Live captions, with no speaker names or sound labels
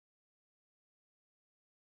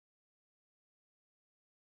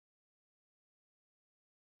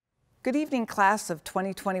Good evening, class of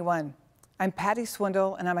 2021. I'm Patty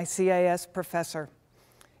Swindle, and I'm a CIS professor.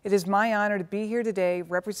 It is my honor to be here today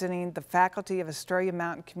representing the faculty of Australia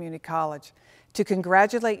Mountain Community College to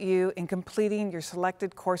congratulate you in completing your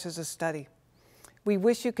selected courses of study. We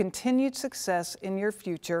wish you continued success in your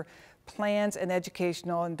future plans and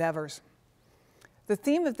educational endeavors. The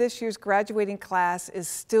theme of this year's graduating class is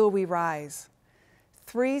Still We Rise.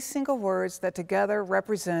 3 single words that together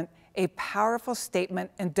represent a powerful statement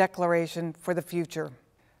and declaration for the future.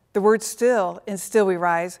 The word still in Still We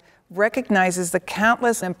Rise recognizes the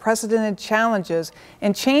countless and unprecedented challenges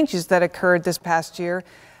and changes that occurred this past year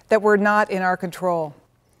that were not in our control.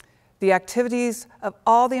 The activities of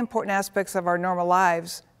all the important aspects of our normal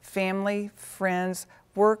lives, family, friends,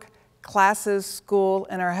 work, classes, school,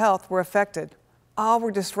 and our health were affected. All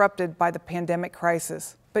were disrupted by the pandemic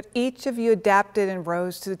crisis, but each of you adapted and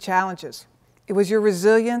rose to the challenges. It was your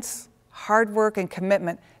resilience, hard work, and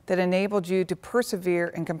commitment that enabled you to persevere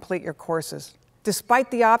and complete your courses. Despite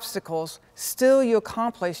the obstacles, still you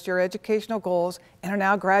accomplished your educational goals and are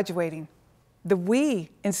now graduating. The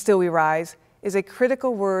we in Still We Rise is a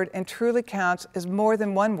critical word and truly counts as more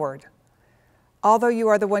than one word. Although you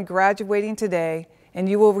are the one graduating today and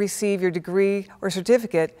you will receive your degree or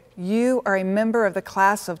certificate, you are a member of the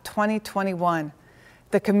class of 2021,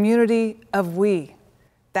 the community of we.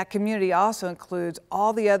 That community also includes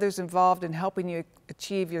all the others involved in helping you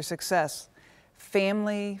achieve your success: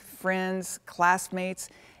 family, friends, classmates,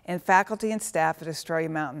 and faculty and staff at Australia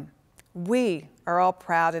Mountain. We are all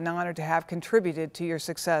proud and honored to have contributed to your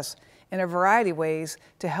success in a variety of ways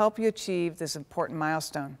to help you achieve this important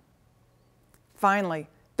milestone. Finally,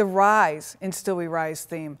 the Rise in Still We Rise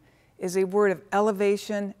theme is a word of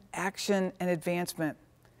elevation, action, and advancement.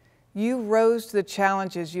 You rose to the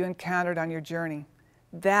challenges you encountered on your journey.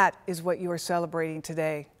 That is what you are celebrating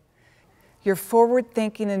today. Your forward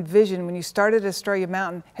thinking and vision when you started Australia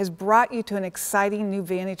Mountain has brought you to an exciting new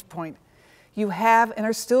vantage point. You have and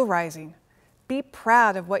are still rising. Be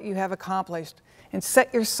proud of what you have accomplished and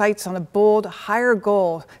set your sights on a bold, higher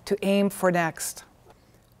goal to aim for next.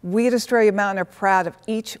 We at Australia Mountain are proud of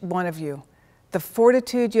each one of you. The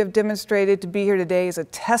fortitude you have demonstrated to be here today is a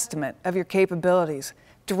testament of your capabilities.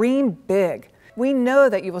 Dream big. We know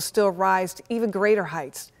that you will still rise to even greater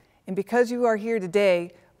heights, and because you are here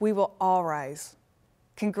today, we will all rise.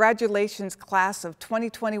 Congratulations, class of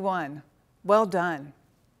 2021. Well done.